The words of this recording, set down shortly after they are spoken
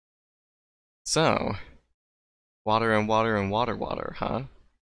So, water and water and water, huh?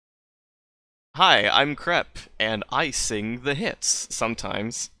 Hi, I'm Crepe, and I sing the hits,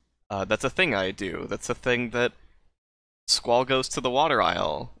 sometimes. That's a thing I do. That's a thing that Squall Goes to the Water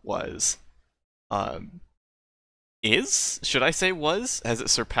Isle was. Should I say was? Has it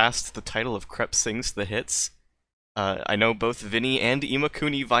surpassed the title of Crepe Sings the Hits? I know both Vinny and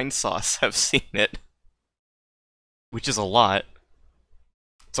Imakuni Vinesauce have seen it. Which is a lot.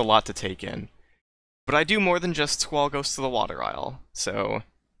 It's a lot to take in. But I do more than just Squall Goes to the Water Isle, so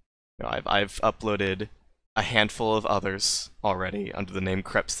I've uploaded a handful of others already under the name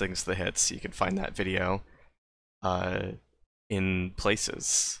Crepe Sings the Hits. You can find that video in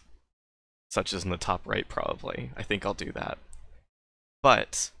places, such as in the top right probably. I think I'll do that.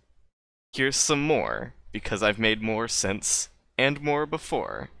 But here's some more, because I've made more since, and more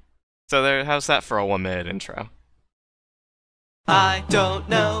before. So how's that for a 1-minute intro? I don't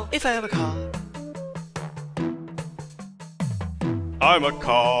know if I have a call. I'm a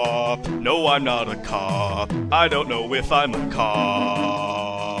cop. No, I'm not a cop. I don't know if I'm a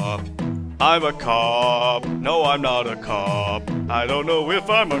cop. I'm a cop. No, I'm not a cop. I don't know if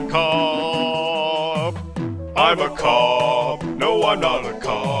I'm a cop. I'm a cop. No, I'm not a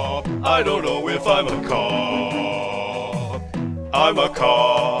cop. I don't know if I'm a cop. I'm a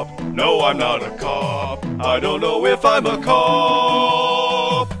cop. No, I'm not a cop. I don't know if I'm a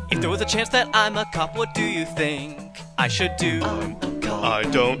cop. If there was a chance that I'm a cop, what do you think I should do? I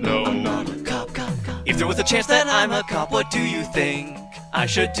don't know. I'm not a cop. If there was a chance that I'm a cop, what do you think I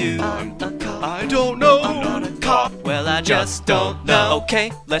should do? I don't know. I'm not a cop. Well, I just don't know.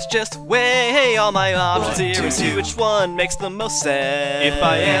 Okay, let's just weigh all my options here and see which one makes the most sense. If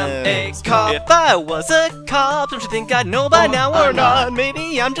I am a cop. If I was a cop, don't you think I'd know by now or not?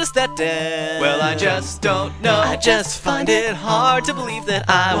 Maybe I'm just that dead. Well, I just don't know. I just find it hard to believe that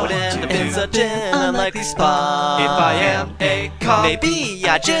I would end up in such an unlikely spot. If I am a cop. Maybe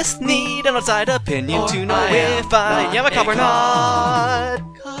I just need an outside opinion to know if I am a cop or not.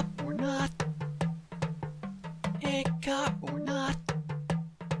 Cop or not? A cop or not?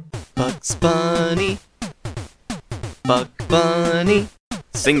 Bugs Bunny. Bug Bunny.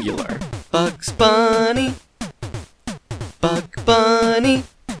 Singular. Bugs Bunny. Bug Bunny.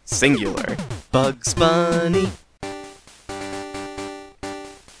 Singular. Bugs Bunny.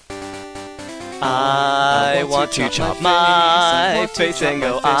 I want to chop my face and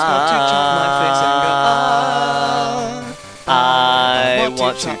go I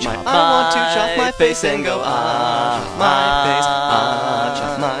want to chop my face and go chop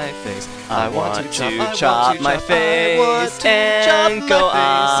my face. I want to chop my face and go I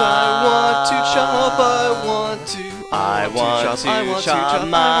want to chop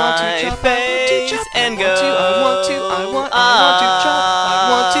my face and go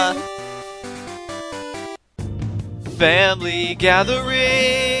Family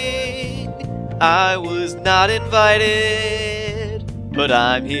gathering, I was not invited, but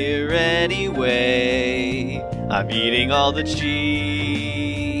I'm here anyway. I'm eating all the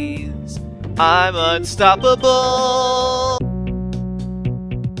cheese, I'm unstoppable.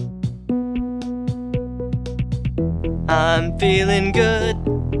 I'm feeling good,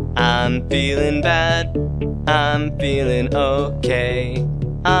 I'm feeling bad, I'm feeling okay.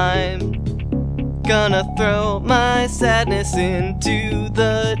 I'm gonna throw my sadness into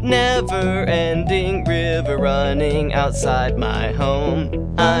the never-ending river running outside my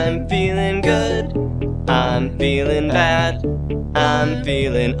home. I'm feeling good, I'm feeling bad, I'm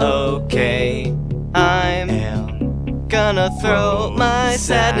feeling okay. I'm gonna throw my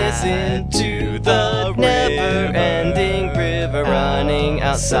sadness into the never-ending river running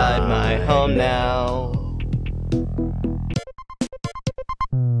outside my home now.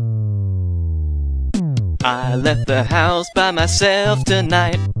 I left the house by myself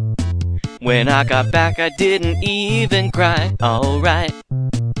tonight. When I got back I didn't even cry. Alright.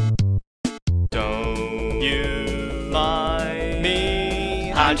 Don't you mind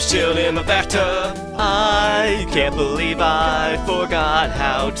me? I'm still in the bathtub. I can't believe I forgot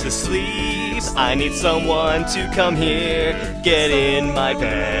how to sleep. I need someone to come here, get in my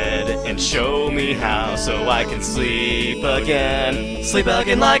bed, and show me how so I can sleep again. Sleep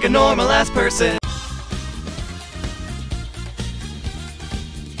again like a normal ass person.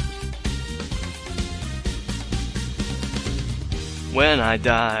 When I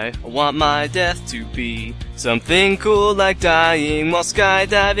die, I want my death to be something cool like dying while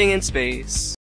skydiving in space.